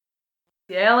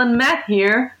Yael and Matt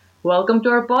here. Welcome to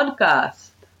our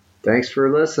podcast. Thanks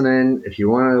for listening. If you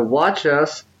want to watch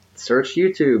us, search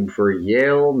YouTube for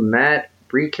Yael Matt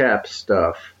recap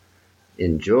stuff.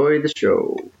 Enjoy the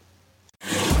show.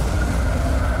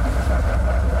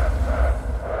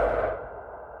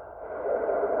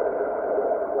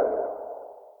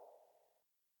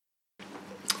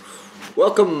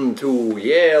 Welcome to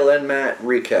Yael and Matt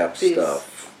recap Peace.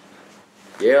 stuff.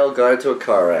 Yael got into a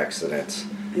car accident.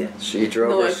 Yeah. She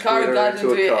drove her a car scooter got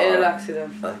into into a an car.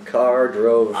 accident. A car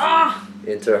drove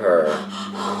into her.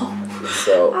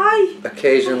 So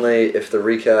occasionally, if the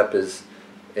recap is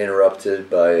interrupted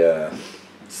by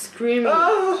Screaming.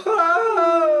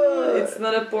 It's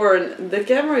not a porn. The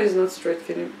camera is not straight.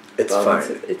 Can you? it's balance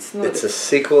fine. it? It's not. It's a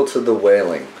sequel to The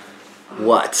Wailing.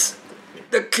 What?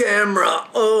 The camera.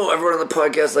 Oh, everyone on the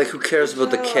podcast, like, who cares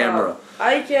about the camera?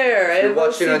 I care. If you're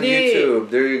watching on YouTube,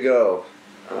 there you go.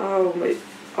 Oh, my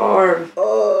arm.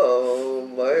 Oh,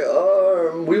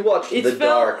 my arm. We watched It The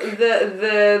felt Dark.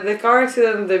 the car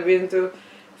accident they've been to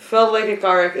felt like a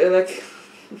car like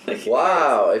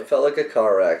Wow, it felt like a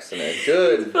car accident.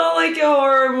 Good. It felt like a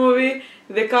horror movie.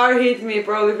 The car hit me.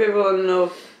 Probably people don't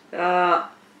know.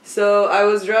 So I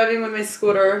was driving with my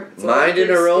scooter. It's an Minding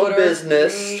electric her own scooter.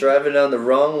 business, driving down the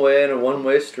wrong way in a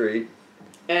one-way street.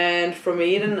 And from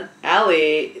Eden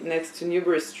Alley next to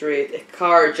Newbury Street, a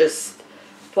car just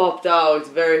popped out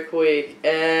very quick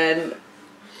and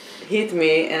hit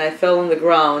me, and I fell on the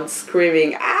ground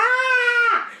screaming,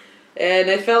 "Ah!" And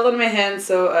I fell on my hand,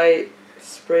 so I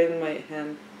sprained my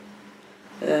hand.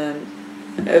 I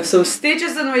have some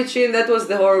stitches on my chin. That was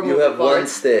the horror movie You have part. one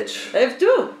stitch. I have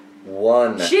two.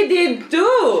 One. She did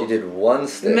two. She did one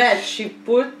stitch. Matt, she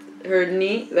put her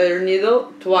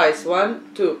needle twice.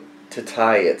 1, 2. To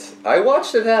tie it. I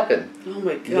watched it happen. Oh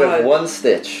my god. You have one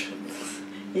stitch.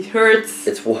 It hurts.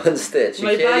 It's one stitch. You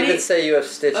My can't body- even say you have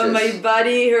stitches. My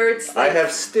body hurts. I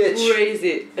have Stitch.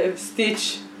 Crazy. I have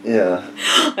Stitch. Yeah.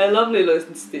 I love Lilo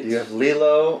and Stitch. You have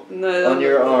Lilo No, I don't on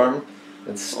your know. arm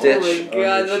and Stitch Oh my on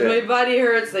god, your but my chin. body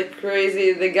hurts like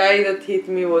crazy. The guy that hit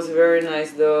me was very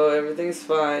nice though. Everything's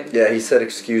fine. Yeah, he said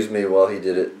excuse me while he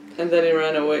did it. And then he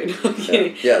ran away. No, I'm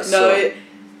kidding. Yeah, No, so-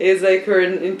 he's like we're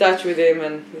in touch with him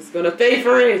and he's gonna pay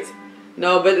for it.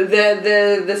 No, but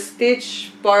the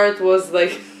Stitch part was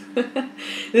like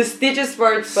the Stitches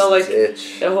part felt like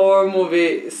Stitch. a horror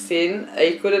movie scene.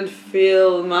 I couldn't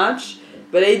feel much,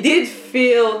 but I did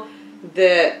feel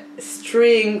the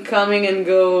string coming and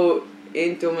go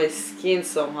into my skin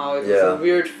somehow. It was Yeah. a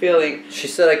weird feeling. She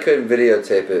said I couldn't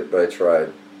videotape it, but I tried.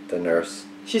 The nurse.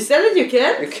 She said that you You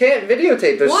can? can't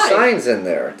videotape. There's Why? signs in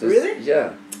there. Really?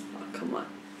 Yeah. Oh, come on.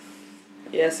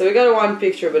 Yeah, so we got one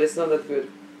picture, but it's not that good.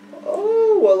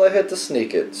 Oh, well, I had to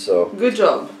sneak it, so. Good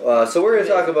job. So we're going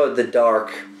to talk about The Dark.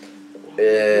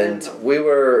 And we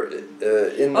were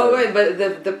in the... Oh wait,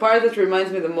 but the part that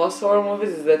reminds me the most horror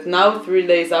movies is that now 3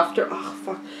 days after,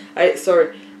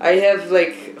 I have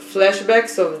like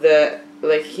flashbacks of the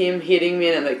like him hitting me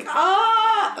and I'm like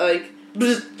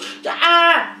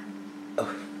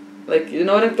like you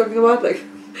know what I'm talking about, like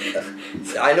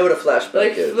I know what a flashback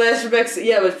like is. flashbacks,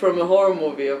 yeah, but from a horror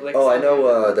movie of like. Oh, I something.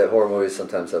 know that horror movies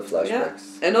sometimes have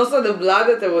flashbacks. Yeah, and also the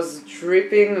blood that was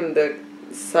dripping on the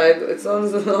side. It's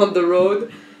on the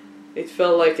road. It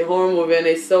felt like a horror movie, and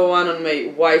I saw one on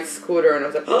my white scooter, and I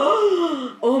was like,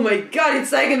 "Oh my god!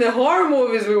 It's like in the horror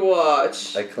movies we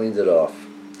watch." I cleaned it off.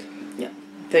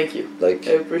 Thank you. Like,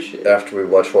 I appreciate it. after we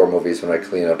watch horror movies, when I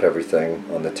clean up everything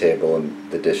on the table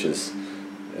and the dishes,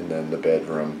 and then the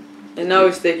bedroom. And now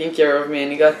he's taking care of me,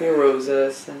 and he got me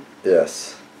roses, and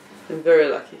Yes. I'm very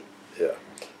lucky.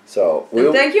 So,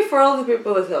 And thank you for all the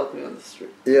people that helped me on the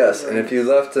street. yes, and if you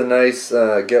left a nice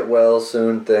get well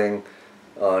soon thing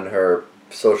on her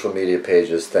social media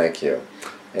pages, thank you.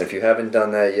 And if you haven't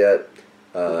done that yet,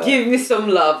 Give me some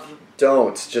love.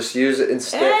 don't. Just use it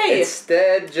instead. Hey!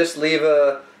 Instead, just leave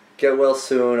a get well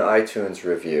soon iTunes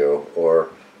review or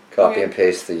copy Okay. and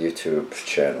paste the YouTube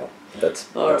channel.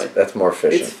 Alright. That's more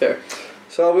efficient. It's fair.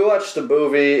 So we watched the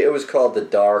movie. It was called The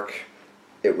Dark.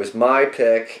 It was my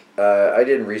pick. I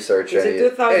didn't research It's any a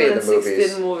of the 2016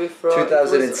 movies. movie from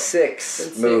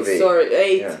 2006 movie. Sorry,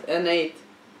 8 Yeah. and 8.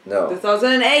 No,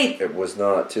 2008. it was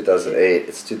not 2008.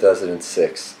 It's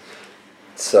 2006.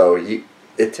 So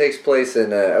it takes place in.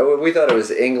 We thought it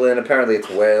was England. Apparently, it's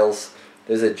Wales.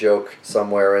 There's a joke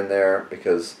somewhere in there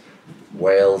because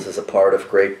Wales is a part of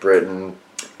Great Britain.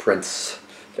 Prince.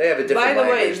 They have a different By the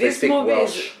way, language. They speak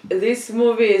Welsh. this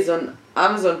movie is on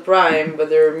Amazon Prime, but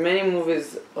there are many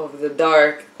movies of The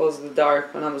Dark, called The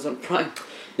Dark, on Amazon Prime.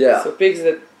 Yeah. So pick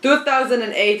the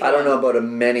 2008 I don't one. know about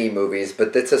many movies,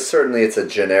 but it's certainly a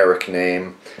generic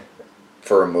name.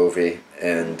 for a movie,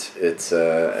 and it's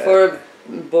For a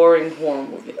boring horror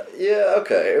movie. yeah,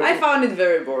 okay. I found it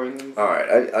very boring. All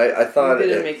right, I thought it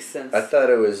didn't make sense. I thought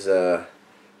it was.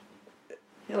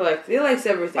 He likes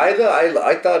everything.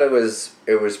 I thought it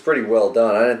was pretty well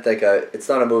done. I didn't think it's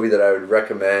not a movie that I would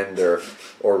recommend or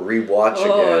rewatch again.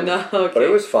 Oh no, okay. But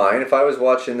it was fine. If I was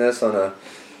watching this on a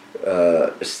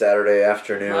Saturday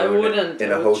afternoon I wouldn't.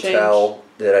 in a hotel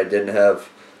that I didn't have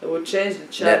I would change the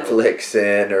channel. Netflix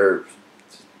in or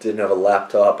didn't have a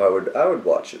laptop, I would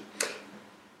watch it.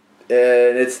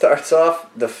 And it starts off,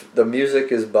 the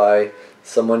music is by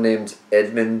someone named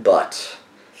Edmund Butt.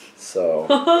 So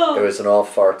it was an all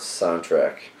farts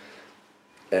soundtrack.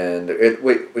 And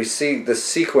we see the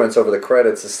sequence over the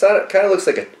credits. It kind of looks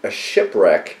like a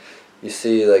shipwreck. You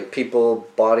see like people,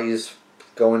 bodies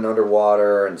going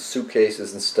underwater and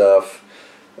suitcases and stuff.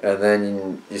 And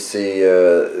then you see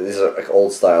these are like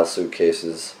old style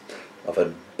suitcases of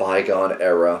a bygone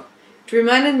era. It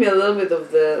reminded me a little bit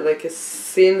of a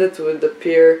scene that would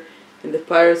appear in the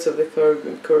Pirates of the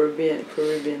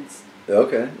Caribbeans.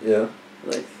 Okay, yeah.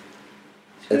 Like,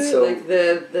 and really so, like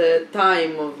the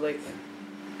time of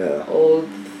yeah, old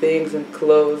things and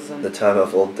clothes and the time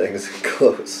of old things and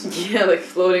clothes. yeah, like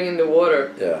floating in the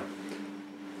water.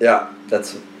 Yeah,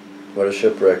 that's what a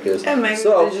shipwreck is. Yeah, maybe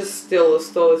so, they just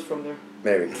stole it from there.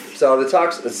 Maybe. So it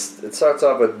starts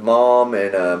off with Mom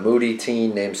and a moody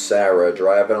teen named Sarah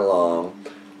driving along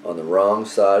on the wrong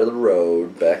side of the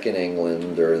road back in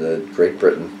England or the Great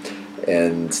Britain.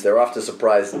 And they're off to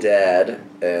surprise Dad,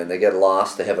 and they get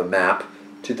lost. They have a map,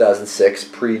 2006,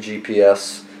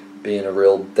 pre-GPS being a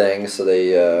real thing, so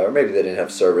they, or maybe they didn't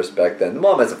have service back then. The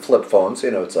mom has a flip phone,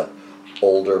 so it's a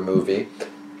older movie.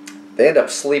 They end up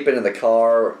sleeping in the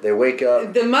car. They wake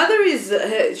up. The mother is,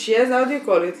 she has, how do you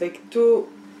call it, two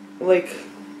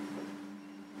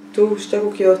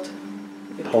shtakukiot.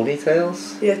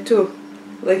 Ponytails? Yeah, two.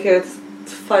 Like it's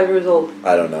 5 years old.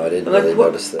 I don't know. I didn't really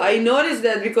notice that. I noticed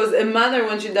that because a mother,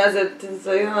 when she does it, it's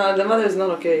like, the mother is not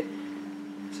okay.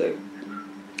 So.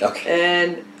 Okay.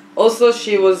 And also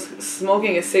she was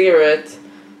smoking a cigarette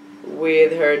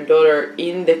with her daughter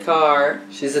in the car.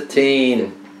 She's a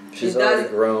teen. She's already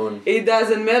grown. It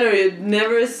doesn't matter. You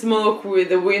never smoke with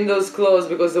the windows closed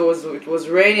because it was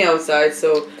rainy outside.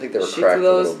 So I think they were cracked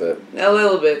a little bit. A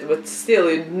little bit, but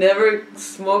still, you never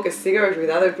smoke a cigarette with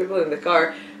other people in the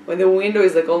car when the window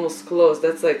is like almost closed.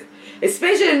 That's like,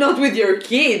 especially not with your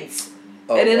kids.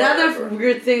 Oh, and another whatever.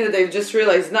 weird thing that I've just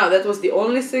realized now, that was the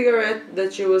only cigarette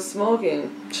that she was smoking.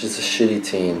 She's a shitty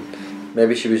teen.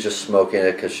 Maybe she was just smoking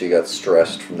it because she got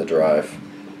stressed from the drive.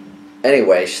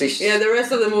 Anyway, yeah, the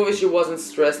rest of the movie she wasn't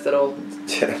stressed at all.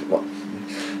 Well,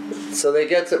 so they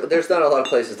get to... There's not a lot of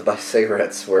places to buy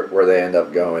cigarettes where they end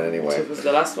up going anyway. So it was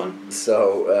the last one.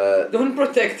 So, don't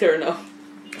protect her now.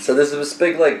 So there's this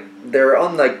big, they're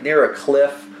on, near a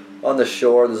cliff on the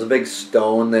shore. There's a big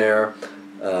stone there.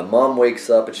 Mom wakes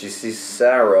up and she sees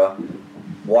Sarah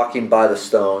walking by the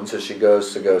stone, so she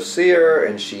goes to go see her,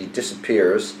 and she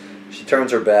disappears. She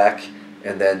turns her back,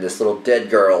 and then this little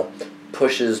dead girl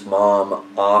pushes Mom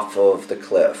off of the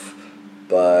cliff.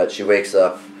 But she wakes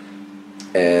up,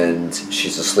 and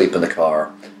she's asleep in the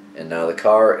car. And now the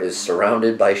car is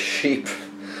surrounded by sheep.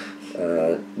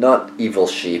 Not evil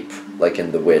sheep, like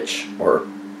in The Witch, or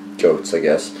goats, I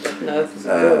guess. No, it's a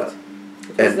goat.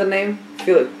 What's the name?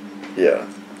 Philip. Yeah,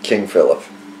 King Philip.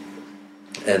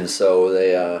 And so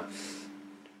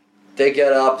they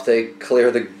get up, they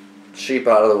clear the sheep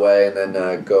out of the way, and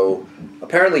then go.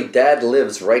 Apparently, Dad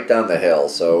lives right down the hill,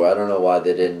 so I don't know why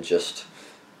they didn't just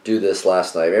do this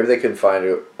last night. Maybe they couldn't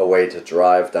find a way to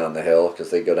drive down the hill because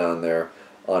they go down there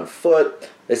on foot.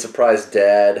 They surprise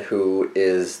Dad, who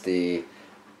is the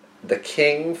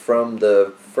king from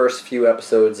the first few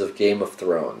episodes of Game of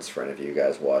Thrones. For any of you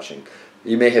guys watching,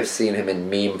 you may have seen him in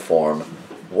meme form.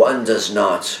 One does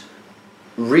not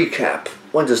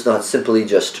simply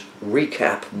just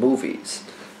recap movies.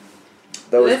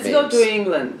 Let's go to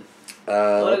England.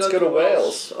 Let's go to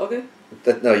Wales. Okay.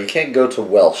 No, you can't go to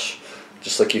Welsh.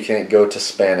 Just like you can't go to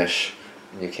Spanish.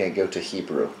 And you can't go to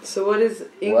Hebrew. So what is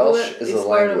England? Welsh is a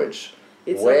language.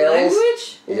 It's Wales, a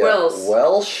language? Yeah, Wales.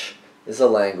 Welsh is a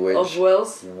language. Of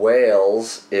Wales?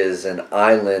 Wales is an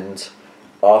island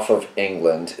off of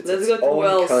England. It's Let's its go to own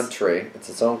Wales. country. It's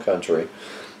its own country.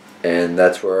 And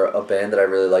that's where a band that I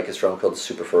really like is from called the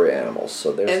Super Furry Animals.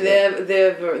 So there's they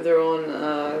have their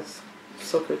own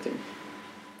soccer team.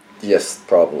 Yes,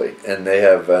 probably. And they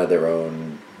have their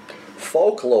own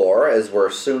folklore, as we're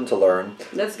soon to learn.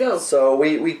 Let's go. So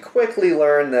we quickly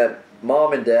learn that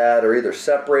Mom and Dad are either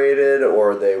separated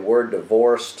or they were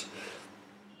divorced,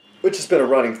 which has been a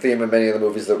running theme in many of the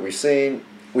movies that we've seen.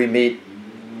 We meet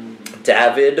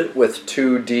David with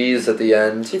 2 D's at the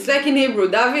end. It's like in Hebrew,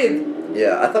 David.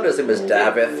 Yeah, I thought his name was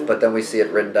Davith, but then we see it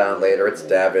written down later. It's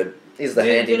David. He's the Do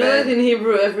you know that handyman. in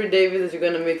Hebrew, every David that you're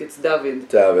gonna make, it's David.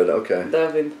 David, okay.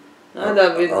 David.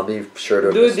 David. I'll be sure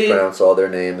to Doody. mispronounce all their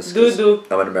names. 'Cause Dudu.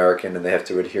 I'm an American and they have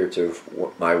to adhere to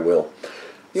my will.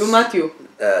 You Matthew.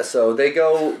 So they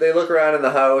look around in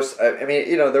the house. I mean,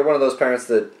 you know, they're one of those parents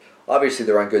that obviously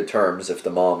they're on good terms if the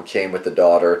mom came with the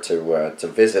daughter to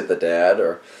visit the dad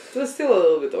or... It was still a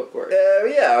little bit awkward.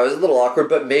 Yeah, it was a little awkward,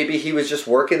 but maybe he was just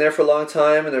working there for a long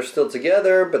time and they're still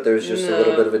together, but there's just a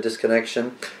little bit of a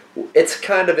disconnection. It's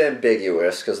kind of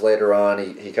ambiguous because later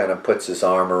on he kind of puts his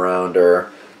arm around her.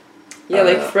 Yeah,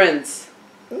 like friends.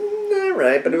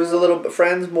 Right, but it was a little...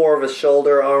 Friends, more of a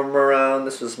shoulder arm around.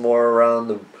 This was more around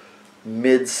the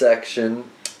midsection.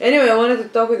 Anyway, I wanted to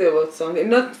talk with you about something.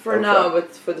 Not for Okay. now,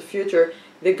 but for the future.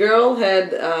 The girl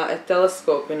had a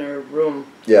telescope in her room,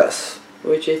 Yes.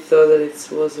 which I thought that it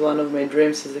was one of my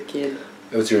dreams as a kid.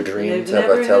 It was your dream I've to have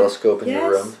never a telescope in Yes.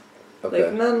 your room? Okay.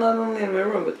 Like not only in my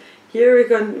room, but here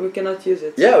we cannot use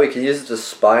it. Yeah, we can use it to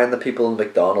spy on the people in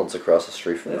McDonald's across the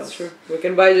street from us. That's true. We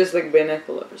can buy just like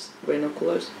binoculars.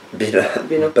 Binoculars.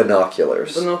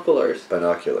 Binoculars.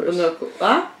 Binoculars.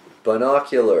 Huh?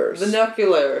 Binoculars.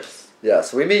 Binoculars.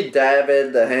 Yes, we meet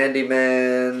David, the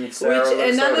handyman. Sarah Which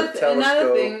looks out a another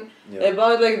telescope. thing Yeah.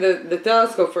 about like the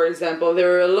telescope, for example, there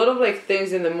were a lot of like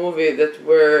things in the movie that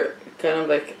were kind of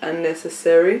like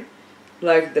unnecessary,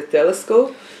 like the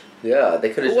telescope. Yeah, they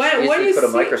could have When easily you put a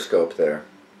see- microscope there.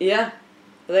 Yeah,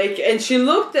 like and she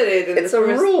looked at it. It's a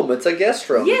room. It's a guest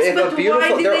room. Yes, they have but a beautiful. why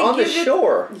did They're they on the give it-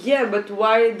 shore. Yeah, but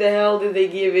why the hell did they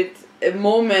give it a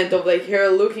moment of like her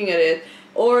looking at it?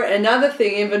 Or another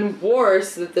thing even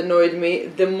worse that annoyed me,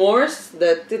 the Morse,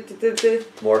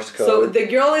 Morse code. So the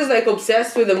girl is like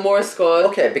obsessed with the Morse code.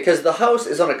 Okay, because the house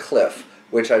is on a cliff,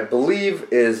 which I believe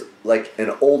is like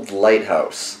an old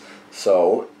lighthouse.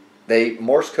 So,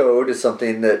 Morse code is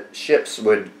something that ships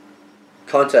would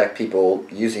contact people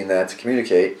using that to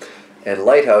communicate, and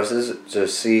lighthouses to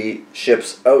see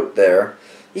ships out there.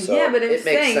 So yeah, but I'm it makes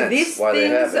saying sense these why they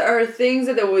have things it. are things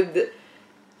that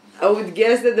I would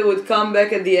guess that they would come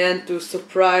back at the end to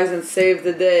surprise and save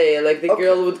the day. Like the Okay.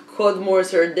 girl would code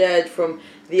Morse her dad from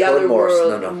the Code other Morse,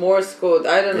 world, no. Morse code.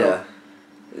 I don't know.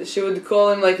 Yeah. She would call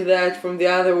him like that from the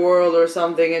other world or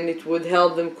something, and it would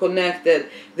help them connect it.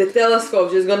 The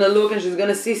telescope, she's gonna look and she's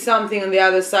gonna see something on the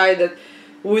other side that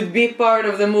would be part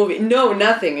of the movie. No,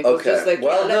 nothing. It was Okay. just like,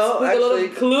 Well, let's no, put a lot actually-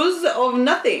 of clues of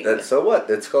nothing. So what?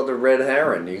 It's called a red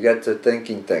heron. You get to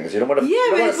thinking things. You don't want to, Yeah, you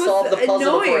but don't it want to solve the was puzzle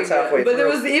before annoying. it's halfway But through. there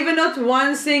was even not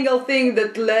one single thing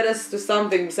that led us to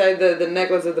something besides the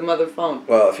necklace that the mother found.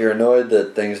 Well, if you're annoyed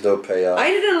that things don't pay off. I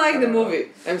didn't like the don't know. movie.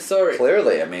 I'm sorry.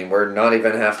 Clearly, I mean, we're not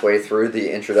even halfway through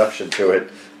the introduction to it.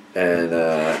 And,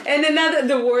 And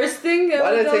the worst thing.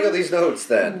 why did I take all about these notes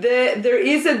then? there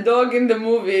is a dog in the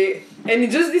movie, and it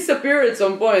just disappeared at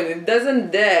some point. It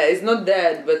doesn't dead. It's not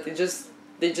dead, but they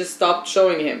just stopped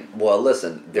showing him. Well,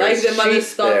 listen, there's Like the mother sheep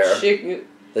stopped there. shaking.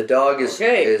 The dog is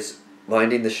Okay. is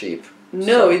minding the sheep. No,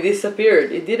 So- it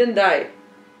disappeared. It didn't die.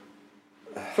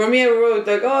 For me, I wrote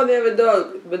like, oh, they have a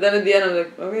dog. But then at the end, I'm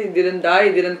like, okay, he didn't die.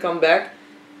 He didn't come back.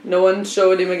 No one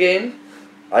showed him again.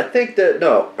 I think that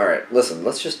no. All right, listen.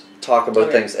 Let's just talk about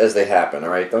Okay. things as they happen. All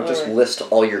right, don't just Alright. list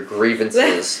all your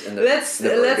grievances. in the, Let's in the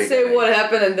very let's say beginning. what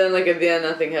happened, and then like at the end,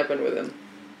 nothing happened with him.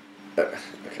 Okay.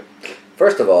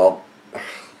 First of all,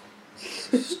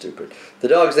 stupid. The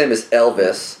dog's name is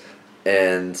Elvis,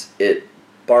 and it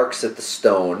barks at the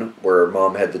stone where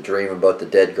Mom had the dream about the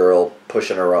dead girl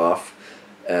pushing her off.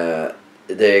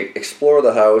 They explore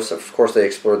the house. Of course, they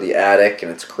explore the attic,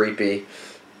 and it's creepy.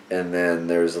 And then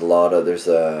there's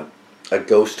a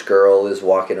ghost girl is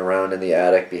walking around in the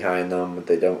attic behind them that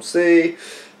they don't see.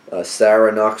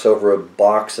 Sarah knocks over a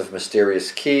box of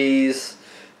mysterious keys.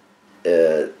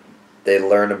 They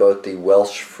learn about the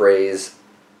Welsh phrase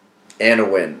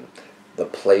Anowyn, the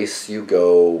place you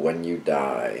go when you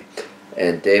die.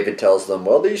 And David tells them,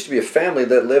 well, there used to be a family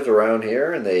that lived around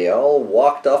here, and they all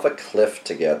walked off a cliff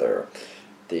together.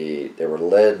 They were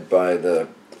led by the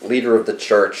leader of the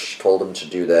church, told them to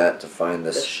do that, to find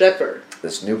The this shepherd.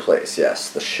 this new place, yes,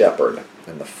 the shepherd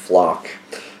and the flock.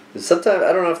 Sometimes,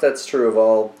 I don't know if that's true of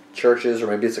all churches, or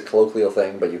maybe it's a colloquial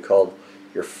thing, but you called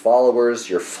your followers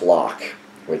your flock,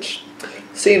 which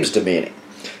seems demeaning.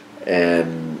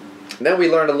 And then we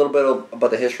learned a little bit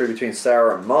about the history between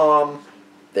Sarah and Mom.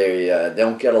 They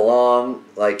don't get along,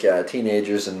 like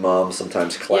teenagers and moms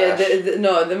sometimes clash. Yeah,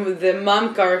 the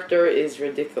mom character is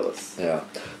ridiculous. Yeah.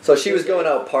 So she was going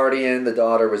out partying, the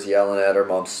daughter was yelling at her,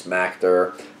 Mom smacked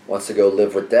her, wants to go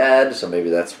live with Dad, so maybe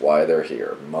that's why they're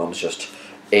here. Mom's just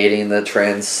aiding the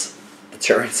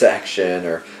transaction,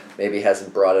 or maybe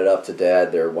hasn't brought it up to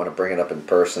dad. They want to bring it up in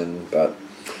person, but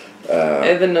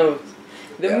I don't know.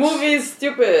 The yes. movie is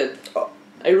stupid. Oh.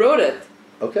 I wrote it.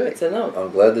 Okay. It's a note.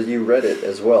 I'm glad that you read it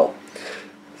as well.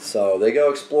 So they go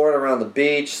exploring around the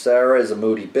beach. Sarah is a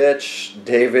moody bitch.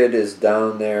 David is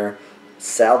down there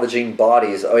salvaging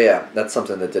bodies. Oh yeah, that's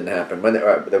something that didn't happen. That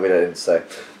I didn't say. It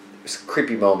was a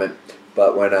creepy moment.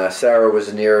 But when Sarah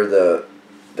was near the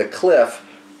cliff,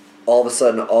 all of a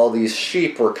sudden all these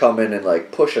sheep were coming and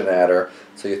like pushing at her.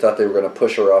 So you thought they were going to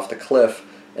push her off the cliff,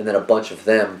 and then a bunch of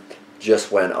them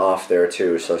just went off there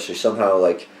too. So she somehow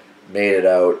like made it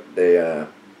out. They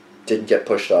didn't get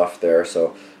pushed off there.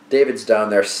 So David's down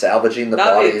there salvaging the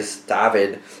bodies.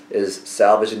 David is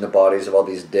salvaging the bodies of all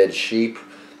these dead sheep.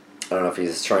 I don't know if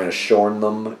he's trying to shorn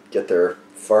them, get their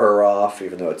fur off,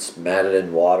 even though it's matted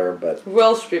in water. But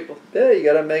Welsh people. yeah, you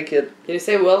gotta make it. Can you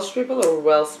say Welsh people or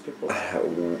Welsh people?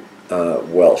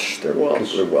 Welsh. They're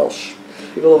Welsh. People are Welsh.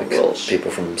 People Like of Welsh.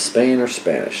 people from Spain or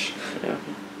Spanish. Yeah.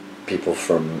 People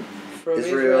from From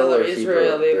Israel or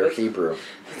Israeli. Hebrew. They're But Hebrew.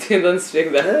 you don't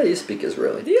speak that. Yeah, you speak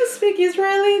Israeli. Do you speak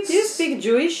Israeli? Do you speak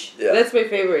Jewish? Yeah. That's my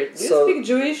favorite. Do you speak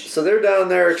Jewish? So they're down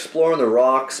there exploring the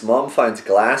rocks. Mom finds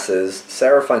glasses.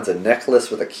 Sarah finds a necklace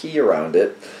with a key around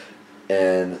it.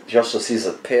 And she also sees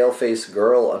a pale-faced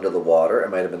girl under the water. It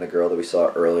might have been the girl that we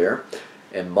saw earlier.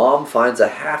 And Mom finds a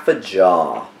half a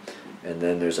jaw. And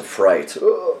then there's a fright.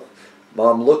 Ugh.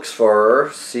 Mom looks for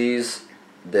her, sees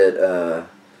that...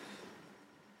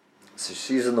 So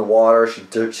she's in the water.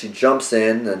 She jumps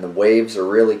in, and the waves are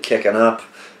really kicking up.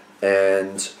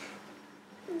 And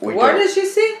What does she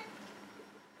see?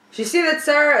 She sees that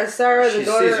Sarah, the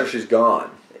daughter, sees her. She's gone.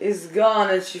 is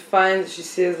gone, and she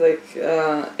sees like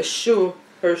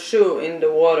her shoe in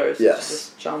the water. So Yes. she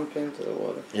just jump into the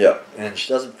water. Yeah, and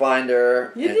she doesn't find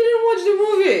her. You didn't watch the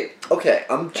movie. Okay,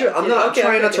 I'm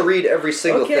trying not to read every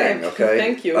single thing. Okay,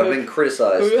 Thank you. I've been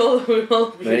criticized We all many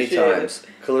appreciate times.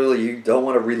 Clearly, you don't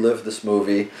want to relive this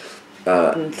movie.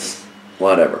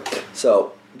 Whatever.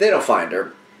 So they don't find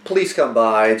her. Police come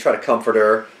by and try to comfort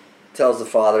her. Tells the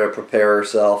father to prepare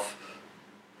herself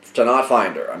to not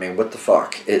find her. I mean, what the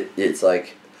fuck? It's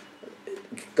like,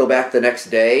 go back the next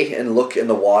day and look in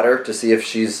the water to see if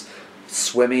she's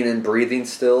swimming and breathing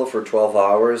still for 12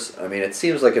 hours. I mean, it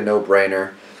seems like a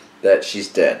no-brainer that she's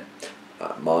dead.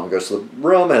 Mom goes to the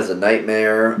room, has a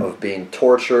nightmare of being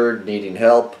tortured, needing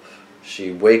help.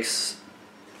 She wakes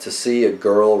to see a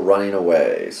girl running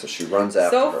away, so she runs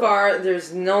after her. So far,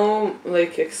 there's no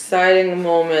like exciting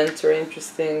moment or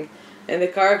interesting, and the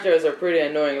characters are pretty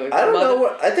annoying. Like, I don't know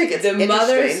what I think. It's the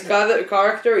mother's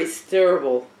character is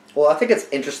terrible. Well, I think it's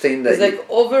interesting that it's like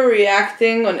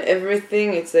overreacting on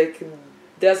everything. It's like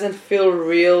doesn't feel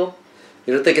real.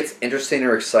 You don't think it's interesting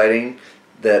or exciting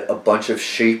that a bunch of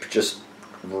sheep just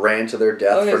ran to their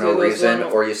death for no reason,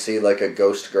 or you see like a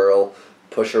ghost girl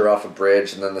push her off a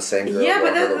bridge and then the same girl go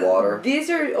under the water? These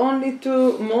are only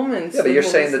 2 moments. Yeah, but you're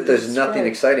saying that there's nothing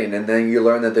exciting, and then you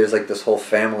learn that there's like this whole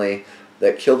family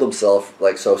that killed himself.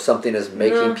 Like, so something is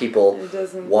making people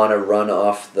want to run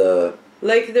off the.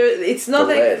 Like it's not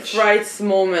like ledge. Fright's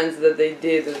moments that they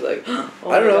did. It's like oh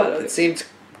I don't know. God, okay. It seemed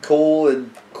cool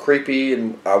and creepy,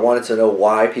 and I wanted to know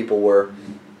why people were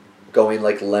going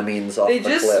like lemmings off the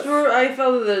cliff. I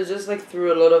felt that they just like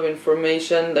threw a lot of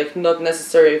information, like not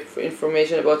necessary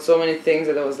information about so many things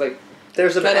that I was like.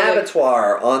 There's an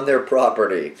abattoir on their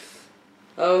property.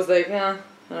 I was like, I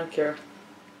don't care.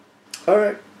 All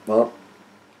right. Well,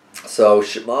 so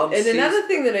Mom. And another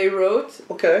thing that I wrote.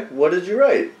 Okay, what did you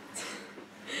write?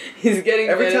 He's getting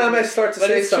every time I start to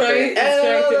say something. He's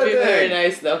trying to be very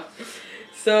nice now.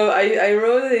 So I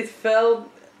wrote that it felt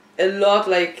a lot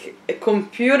like a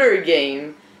computer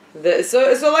game. So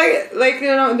like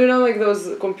you know like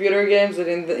those computer games that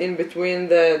in between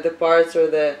the parts or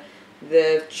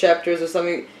the chapters or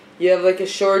something, you have like a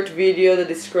short video that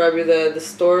describes you the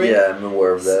story. Yeah, I'm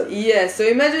aware of that. Yeah, so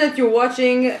imagine that you're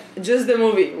watching just the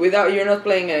movie you're not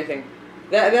playing anything.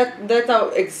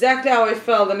 That's exactly how I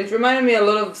felt, and it reminded me a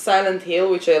lot of Silent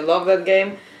Hill, which I love that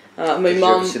game. Did you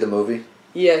ever see the movie?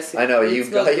 Yes. I know, you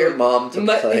got your mom to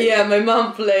play. Yeah, my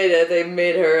mom played it. I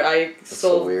made her. That's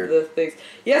solved so weird. the things.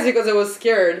 Yes, because I was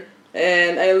scared,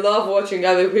 and I love watching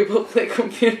other people play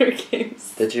computer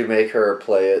games. Did you make her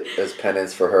play it as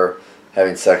penance for her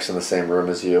having sex in the same room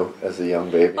as you as a young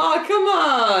baby? Oh, come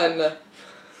on!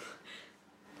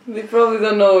 They probably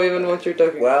don't know even what you're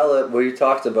talking about. Well, we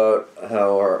talked about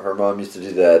how her mom used to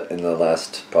do that in the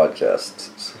last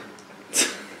podcast.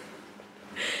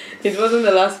 It wasn't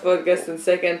the last podcast, and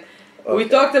second, we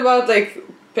talked about like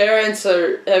parents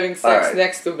are having sex Alright.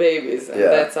 next to babies, and Yeah.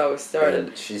 that's how it started.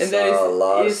 And she And then saw a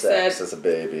lot he of sex said- as a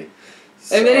baby.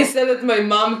 And then he So- said that my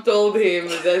mom told him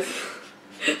that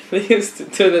they used to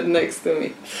do that next to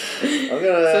me. I'm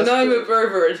gonna So ask now I'm her. a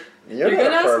pervert. You're You're not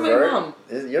gonna a ask my pervert. mom.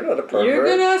 You're not a pervert. You're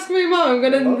gonna ask my mom. I'm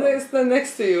gonna Mom. stand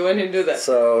next to you when you do that.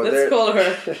 So Let's there- call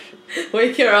her.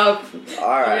 Wake her up. All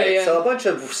right. Okay, yeah. So a bunch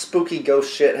of spooky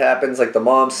ghost shit happens. Like the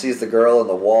mom sees the girl on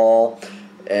the wall,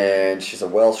 and she's a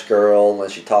Welsh girl,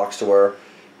 and she talks to her.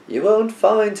 You won't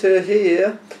find her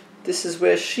here. This is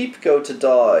where sheep go to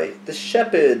die. The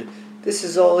shepherd. This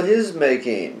is all his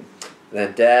making. And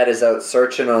then Dad is out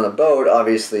searching on a boat,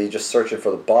 obviously just searching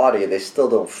for the body. They still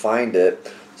don't find it.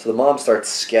 So the mom starts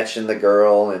sketching the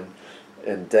girl,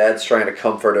 and Dad's trying to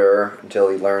comfort her until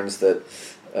he learns that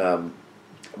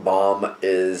Mom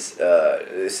is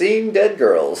seeing dead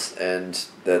girls, and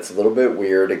that's a little bit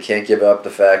weird. And can't give up the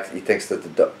fact she thinks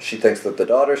that the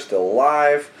daughter's still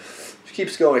alive. She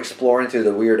keeps going exploring through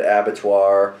the weird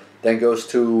abattoir. Then goes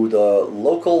to the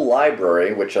local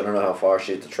library, which I don't know how far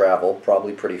she had to travel.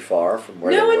 Probably pretty far from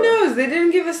where No they one were. knows. They didn't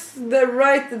give us the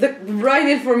right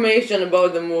information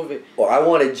about the movie. Well, I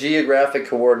wanted geographic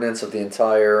coordinates of the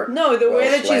entire. No, the way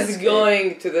Welsh that she's landscape.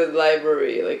 going to the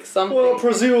library, like something. Well,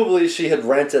 presumably she had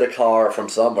rented a car from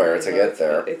somewhere to No, get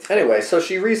there. it's Anyway, so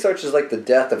she researches like the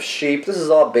death of sheep. This is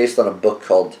all based on a book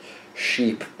called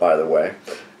Sheep, by the way.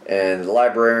 And the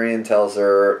librarian tells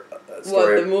her a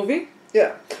story. What, the movie?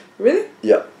 Yeah. Really?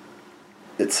 Yep.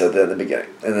 It said that in the beginning.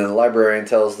 And then the librarian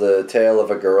tells the tale of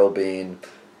a girl being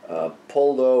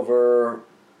pulled over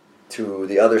to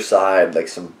the other side, like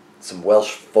some Welsh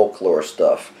folklore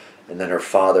stuff. And then her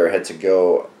father had to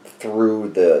go through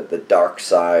the dark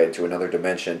side to another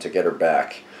dimension to get her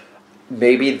back.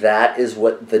 Maybe that is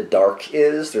what the dark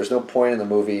is. There's no point in the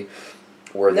movie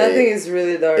where Nothing is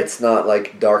really dark. It's not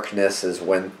like darkness is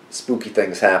when spooky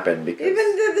things happen because Even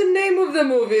the name of the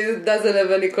movie doesn't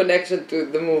have any connection to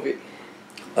the movie.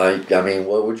 I mean,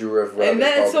 what would you have rather And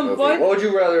then at called some the movie? point- What would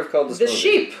you rather have called this The movie?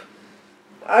 sheep,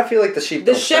 I feel like the sheep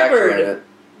The don't factor in shepherd.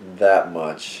 it that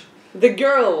much. the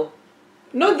girl.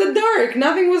 Not the dark.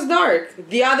 Nothing was dark.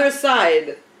 The other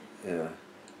side. Yeah.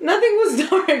 Nothing was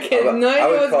dark. I had no I idea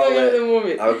would what's call going on in it- the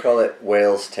movie. I would call it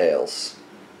Whale's Tales.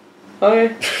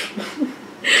 Okay.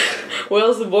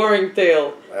 Whale's boring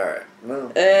tale. Alright.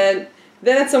 Well, And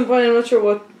then at some point, I'm not sure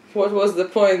what was the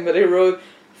point, but he wrote,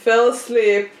 fell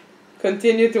asleep,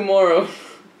 continue tomorrow.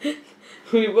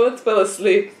 We both fell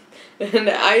asleep. And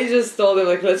I just told him,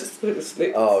 like, let's just go to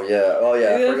sleep. oh yeah. I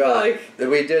Yeah, forgot. like-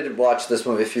 We did watch this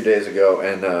movie a few days ago,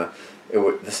 and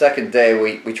the second day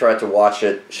we tried to watch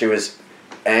it, she was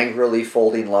angrily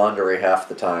folding laundry half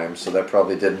the time, so that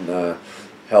probably didn't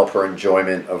help her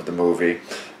enjoyment of the movie.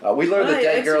 We learned the Right,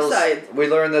 dead girl's. exercise. We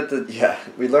learned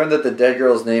that the dead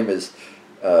girl's name is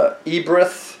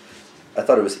Ebrith. I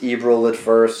thought it was Ebril at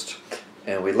first,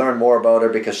 and we learn more about her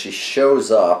because she shows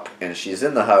up and she's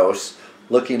in the house,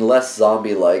 looking less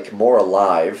zombie-like, more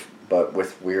alive, but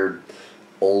with weird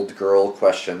old girl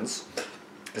questions.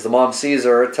 Because the mom sees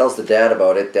her, tells the dad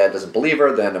about it. Dad doesn't believe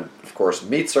her. Then, of course,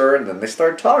 meets her, and then they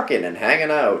start talking and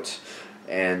hanging out,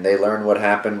 and they learn what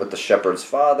happened with the shepherd's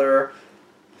father.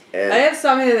 And I have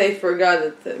something that I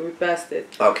forgot that we passed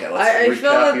it. okay, let's I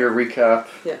felt recap that- your recap.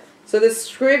 Yeah. So the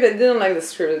script, I didn't like the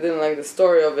script. I didn't like the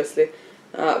story, obviously.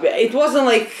 But it wasn't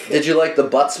like Did you like the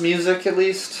Butts music at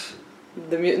least?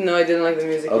 no, I didn't like the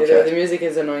music Okay. either. The music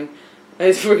is annoying.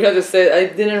 I forgot to say I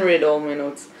didn't read all my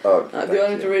notes. Oh, Do you thank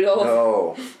want me to read all?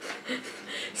 No.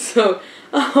 So,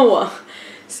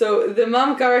 so the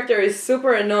mom character is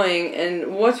super annoying,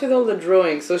 and what's with all the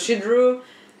drawing? So she drew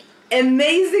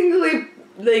amazingly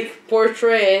like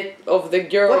portrait of the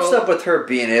girl. What's up with her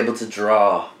being able to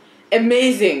draw?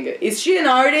 Amazing. Is she an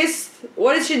artist?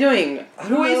 What is she doing?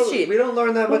 Who is she? We don't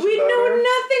learn that much We about know her.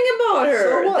 nothing about her.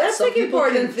 So what? That's Some like people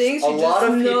important can- thing. She A just lot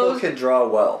of people knows. can draw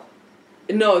well.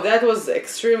 No, that was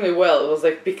extremely well. It was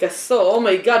like Picasso. Oh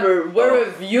my God, where Oh.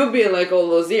 have you been like all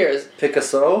those years?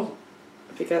 Picasso?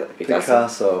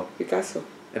 Picasso. Picasso.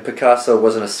 And Picasso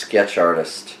wasn't a sketch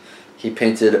artist. He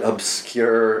painted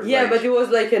obscure. Yeah, like- but he was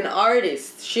like an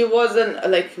artist. She wasn't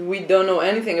like we don't know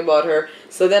anything about her.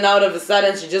 So then out of a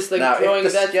sudden she just like now, drawing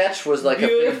if the that sketch was like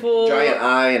beautiful- a big giant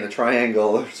eye and a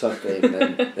triangle or something,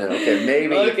 then okay,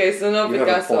 maybe. Okay, so no you have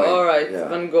a Picasso. point. All right, Yeah.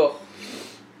 Van Gogh.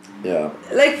 Yeah.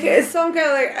 Like it's some kind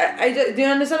of like do you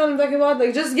understand what I'm talking about?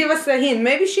 Like just give us a hint.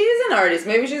 Maybe she is an artist.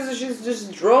 Maybe she's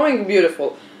just drawing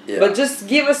beautiful. Yeah. But just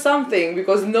give us something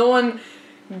because no one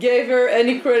gave her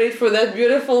any credit for that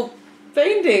beautiful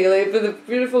painting, like for the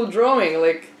beautiful drawing.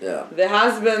 Like Yeah. the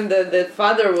husband, the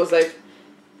father was like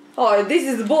oh, this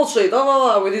is bullshit, blah, blah,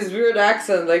 blah, with this weird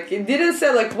accent. Like, it didn't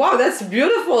say, like, wow, that's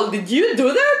beautiful. Did you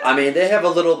do that? I mean, they have a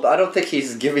little. I don't think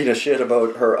he's giving a shit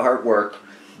about her artwork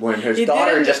when his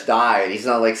daughter didn't- just died. He's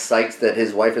not like psyched that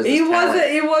his wife is. He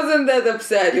wasn't that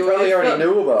upset. He probably already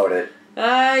knew about it.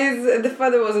 The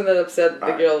father wasn't that upset that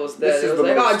the girl was dead. This He is was the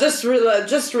like, most- oh,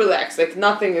 just relax. Like,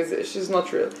 nothing is. She's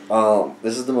not real.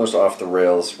 This is the most off the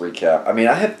rails recap. I mean,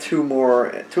 I have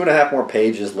 2.5 more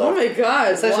pages left. Oh my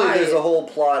god! Essentially, why? there's a whole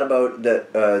plot about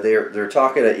that. They're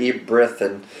talking to Ebrith,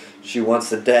 and she wants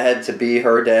the dad to be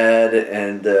her dad,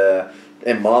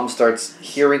 and mom starts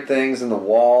hearing things in the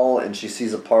wall, and she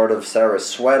sees a part of Sarah's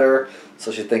sweater,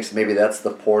 so she thinks maybe that's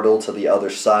the portal to the other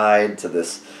side, to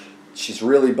this. She's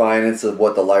really buying into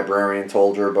what the librarian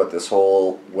told her about this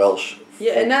whole Welsh.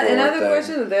 Yeah, another thing.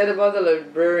 question that I had about the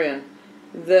librarian.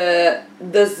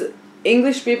 Does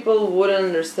English people wouldn't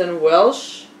understand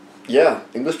Welsh, Yeah,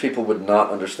 English people would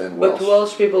not understand Welsh. but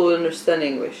Welsh people would understand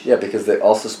English? Yeah, because they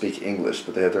also speak English,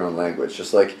 but they have their own language.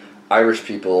 Just like Irish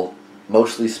people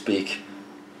mostly speak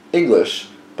English,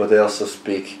 but they also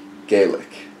speak Gaelic.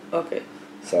 Okay.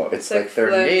 So it's like like their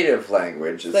native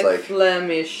language. It's like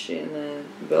Flemish in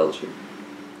Belgium.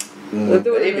 Mm, Like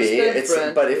they would maybe understand it's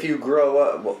French. but if you grow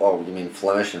up, oh, you mean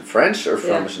Flemish and French or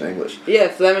Flemish and English? Yeah,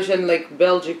 Flemish and like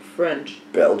Belgic French.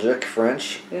 Belgic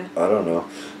French? Yeah. I don't know.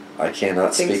 I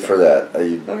cannot Think speak so. for that.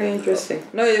 Okay, interesting.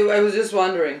 No, I was just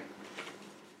wondering.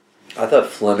 I thought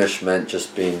Flemish meant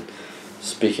just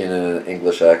speaking in an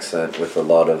English accent with a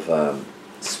lot of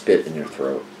spit in your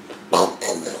throat.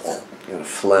 You know,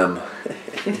 phlegm.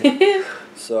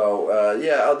 So,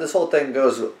 this whole thing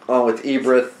goes on with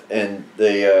Ebrith, and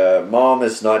the mom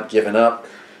is not giving up,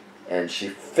 and she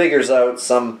figures out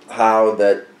somehow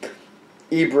that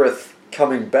Ebrith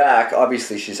coming back,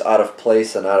 obviously she's out of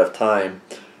place and out of time,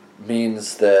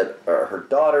 means that her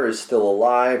daughter is still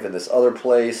alive in this other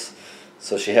place,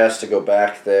 so she has to go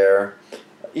back there.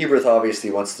 Ebrith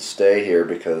obviously wants to stay here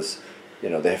because, they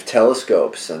have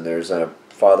telescopes, and there's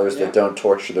fathers that don't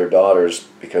torture their daughters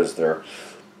because they're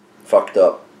fucked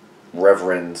up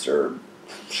reverends or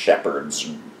shepherds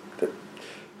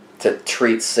to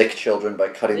treat sick children by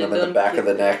cutting them in the back of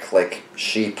the neck like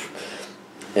sheep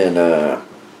in I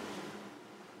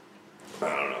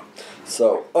don't know.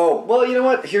 So, you know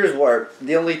what? Here's where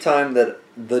the only time that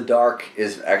the dark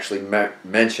is actually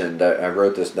mentioned, I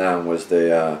wrote this down, was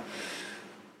Ebrith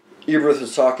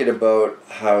was talking about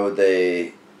how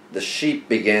the sheep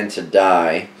began to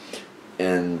die,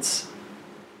 and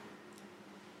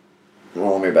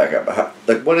let me back up.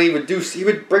 Like what he would do, he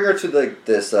would bring her to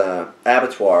this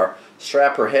abattoir,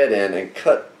 strap her head in, and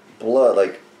cut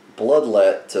bloodlet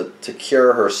to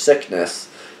cure her sickness.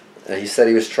 And he said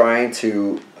he was trying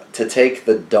to take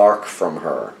the dark from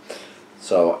her.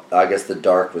 So I guess the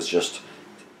dark was just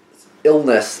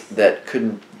illness that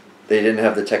they didn't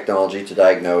have the technology to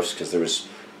diagnose because there was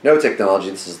no technology.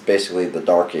 This is basically the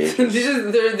Dark Ages.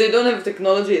 They don't have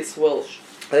technology. It's Welsh.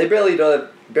 They barely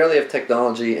have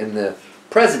technology in the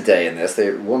present day in this. They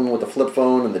have a woman with a flip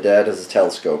phone and the dad has a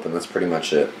telescope, and that's pretty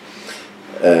much it.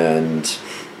 And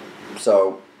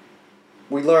so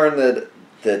we learn that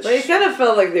But it kind of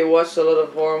felt like they watched a lot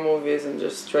of horror movies and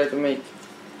just tried to make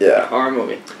a horror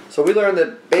movie. So we learned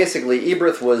that basically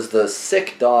Ebrith was the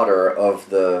sick daughter of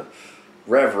the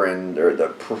reverend, or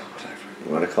whatever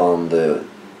you want to call him,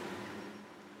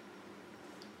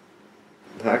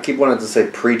 I keep wanting to say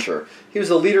preacher. He was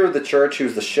the leader of the church. He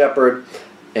was the shepherd,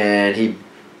 and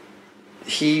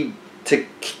he to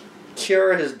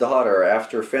cure his daughter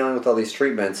after failing with all these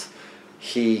treatments,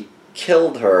 he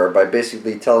killed her by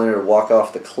basically telling her to walk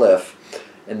off the cliff,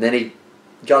 and then he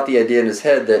got the idea in his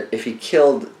head that if he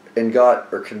killed and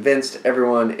convinced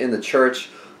everyone in the church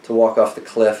to walk off the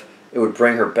cliff, it would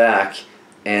bring her back,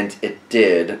 and it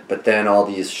did. But then all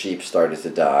these sheep started to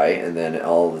die, and then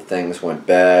all the things went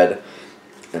bad.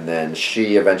 And then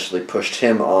she eventually pushed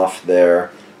him off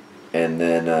there, and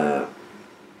then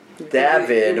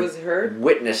David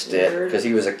witnessed it because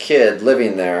he was a kid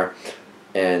living there,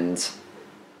 and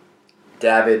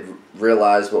David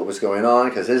realized what was going on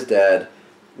because his dad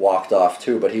walked off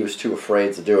too, but he was too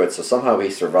afraid to do it, so somehow he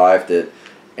survived it,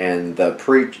 and the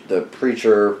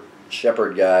preacher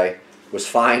shepherd guy was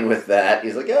fine with that.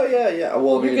 He's like, oh yeah,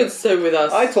 well, You could stay with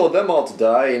us. I told them all to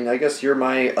die, and I guess you're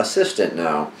my assistant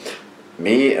now.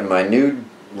 Me and my new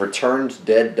returned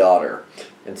dead daughter.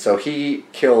 And so he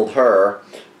killed her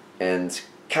and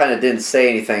kind of didn't say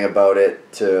anything about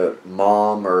it to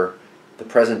mom or the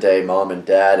present day mom and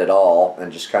dad at all,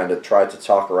 and just kind of tried to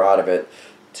talk her out of it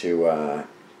to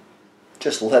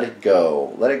just let it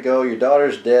go. Let it go. Your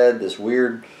daughter's dead. This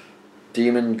weird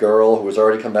demon girl who has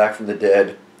already come back from the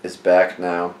dead is back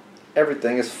now.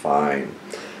 everything is fine.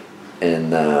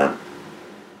 And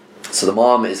so the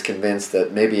mom is convinced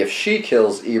that maybe if she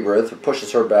kills Ebrith or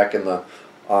pushes her back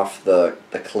off the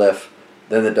cliff,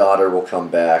 then the daughter will come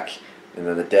back. And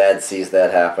then the dad sees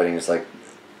that happening. He's like,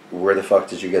 where the fuck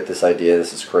did you get this idea?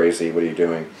 This is crazy. What are you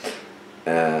doing?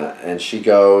 And she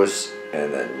goes,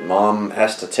 and then mom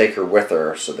has to take her with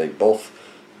her, so they both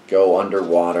go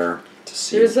underwater to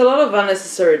see. There's a lot of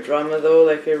unnecessary drama, though.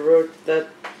 Like, I wrote that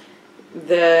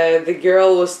the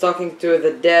girl was talking to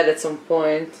the dad at some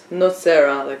point, not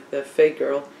Sarah, like the fake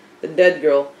girl, the dead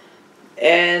girl,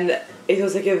 and it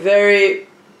was like a very,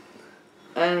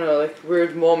 I don't know, like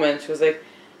weird moment. She was like,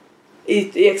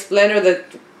 he explained her that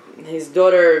his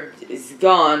daughter is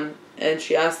gone, and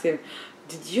she asked him,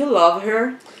 "Did you love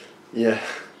her?" Yeah.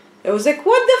 I was like,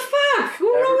 what the fuck?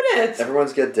 Who wrote it?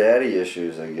 Everyone's got daddy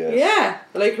issues, I guess. Yeah,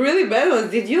 like really bad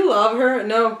ones. Did you love her?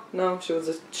 No, she was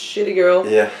a shitty girl.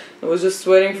 Yeah. I was just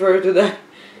waiting for her to die.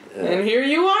 Yeah. And here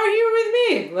you are here with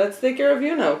me. Let's take care of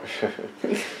you now.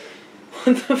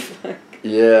 What the fuck?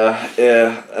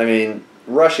 Yeah. I mean,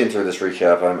 rushing through this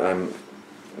recap, I'm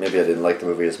maybe I didn't like the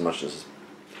movie as much as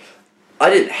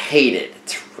I didn't hate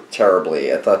it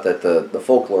terribly. I thought that the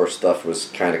folklore stuff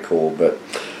was kind of cool, but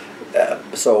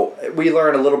so we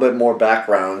learn a little bit more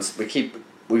backgrounds.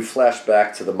 We flash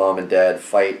back to the mom and dad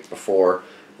fight before,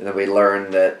 and then we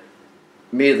learn that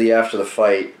immediately after the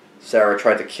fight, Sarah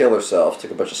tried to kill herself,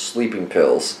 took a bunch of sleeping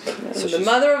pills. So the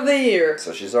mother of the year.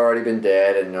 So she's already been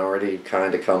dead and already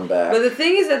kind of come back. But the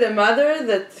thing is that the mother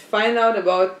that find out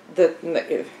about that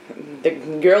the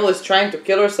girl is trying to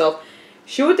kill herself,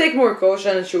 she would take more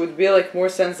caution and she would be like more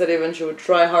sensitive and she would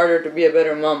try harder to be a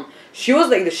better mom. She was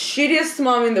like the shittiest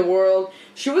mom in the world.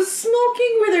 She was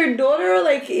smoking with her daughter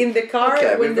like in the car.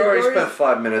 Okay, when we've the already daughter- spent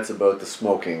 5 minutes about the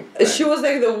smoking thing. She was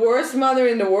like the worst mother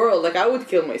in the world. Like I would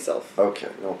kill myself. Okay.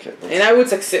 And I would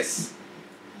success.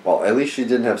 Well, at least she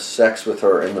didn't have sex with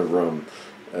her in the room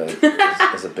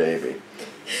as a baby.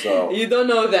 So You don't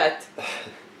know that.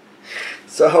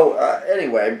 So,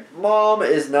 anyway, mom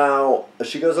is now,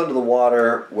 she goes under the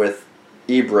water with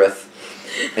Ebrith,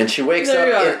 and she wakes There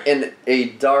you up in a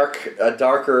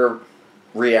darker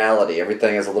reality.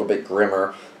 Everything is a little bit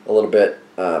grimmer, a little bit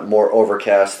more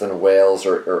overcast than Wales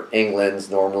or England's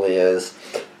normally is.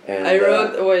 And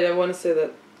I want to say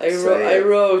that. I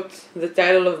wrote the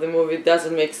title of the movie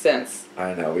doesn't make sense.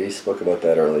 I know, we spoke about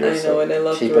that earlier. I know, and I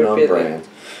love to keep it on repeat brand.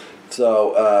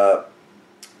 So,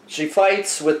 she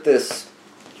fights with this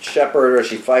shepherd, or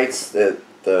she fights the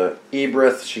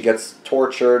Ebrith. She gets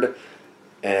tortured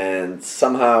and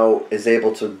somehow is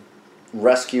able to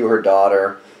rescue her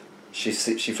daughter. She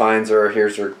finds her,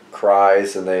 hears her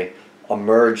cries, and they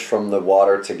emerge from the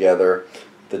water together.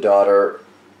 The daughter,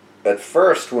 at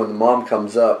first, when the mom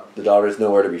comes up, the daughter's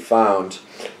nowhere to be found.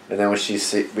 And then when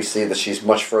we see that she's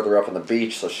much further up on the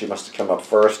beach, so she must have come up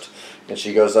first. And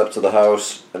she goes up to the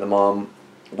house, and the mom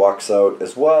walks out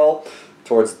as well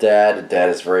towards Dad. Dad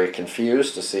is very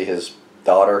confused to see his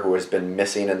daughter, who has been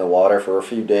missing in the water for a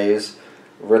few days,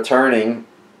 returning,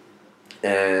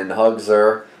 and hugs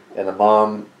her, and the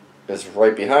mom is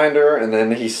right behind her, and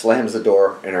then he slams the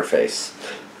door in her face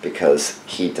because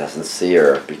he doesn't see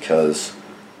her because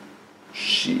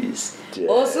she's dead.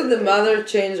 Also, the mother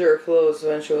changed her clothes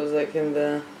when she was like in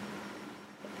the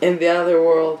other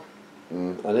world. I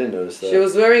didn't notice that. She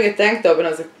was wearing a tank top, and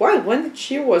I was like, "Why? When did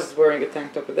she was wearing a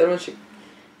tank top?" But then when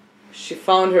she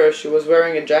found her, she was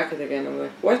wearing a jacket again. I'm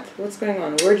like, "What? What's going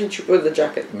on? Where did you put the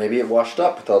jacket?" Maybe it washed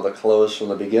up with all the clothes from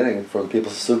the beginning, from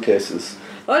people's suitcases.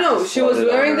 Oh no, Just she was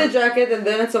floated on wearing her. the jacket, and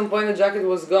then at some point the jacket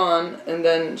was gone, and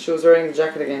then she was wearing the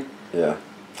jacket again. Yeah.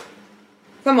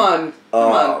 Come on.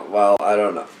 Well, I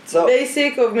don't know. So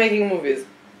Basic of making movies.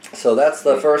 So that's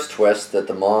the first twist, that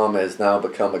the mom has now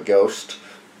become a ghost,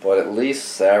 but at least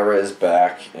Sarah is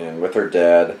back and with her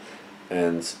dad,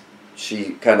 and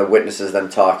she kind of witnesses them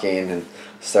talking, and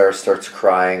Sarah starts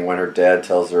crying when her dad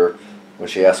tells her, when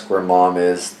she asks where mom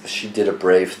is, she did a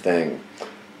brave thing.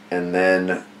 And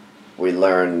then we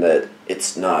learn that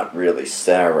it's not really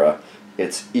Sarah,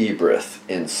 it's Ebrith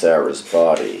in Sarah's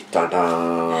body.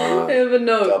 Dun-dun! I have a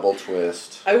note. Double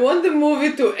twist. I want the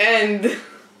movie to end.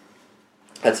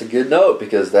 That's a good note,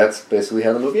 because that's basically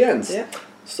how the movie ends. Yeah.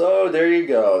 So there you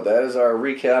go. That is our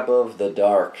recap of The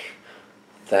Dark.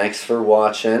 Thanks for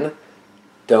watching.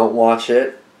 Don't watch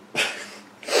it.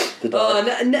 The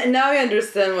Dark. Now I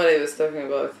understand what I was talking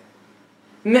about.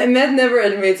 Matt never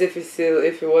admits if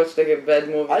he watched like a bad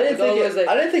movie. I didn't think it was that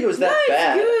 "No, it's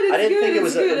bad. good, I didn't think it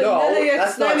was good. No, And then I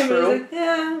that's not explained him, and I was true. like,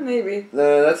 yeah, maybe.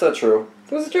 No, that's not true.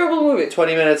 It was a terrible movie.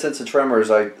 20 minutes into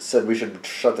Tremors, I said we should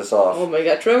shut this off. Oh my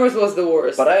god, Tremors was the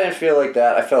worst. But I didn't feel like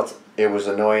that. I felt it was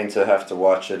annoying to have to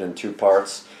watch it in 2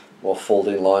 parts while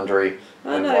folding laundry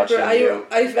and watching you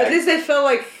at least I felt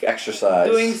like exercise.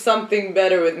 doing something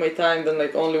better with my time than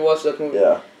like only watch that movie.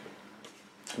 Yeah.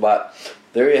 But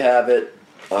there you have it.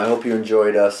 I hope you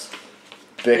enjoyed us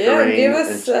bickering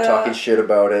and talking shit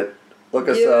about it. Look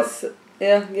us up.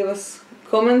 Give us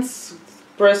comments.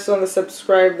 Press on the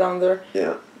subscribe down there.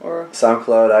 Yeah. Or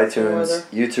SoundCloud, iTunes,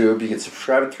 YouTube. You can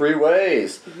subscribe in 3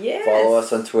 ways. Yes. Follow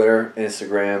us on Twitter,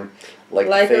 Instagram, like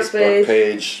the Facebook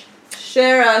page.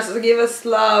 Share us, give us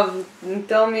love, and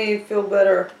tell me you feel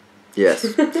better. Yes.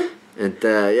 And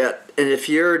and if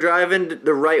you're driving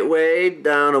the right way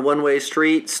down a one-way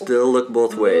street, still look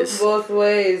both ways. Look both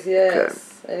ways, yes.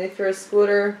 Okay. And if you're a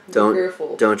scooter, be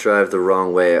careful. Don't drive the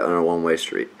wrong way on a one-way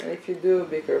street. And if you do,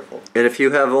 be careful. And if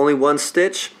you have only 1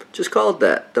 stitch, just call it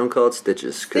that. Don't call it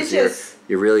stitches. Because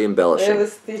you're really embellishing. I have a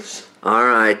stitch. All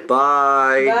right,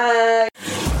 bye. Bye.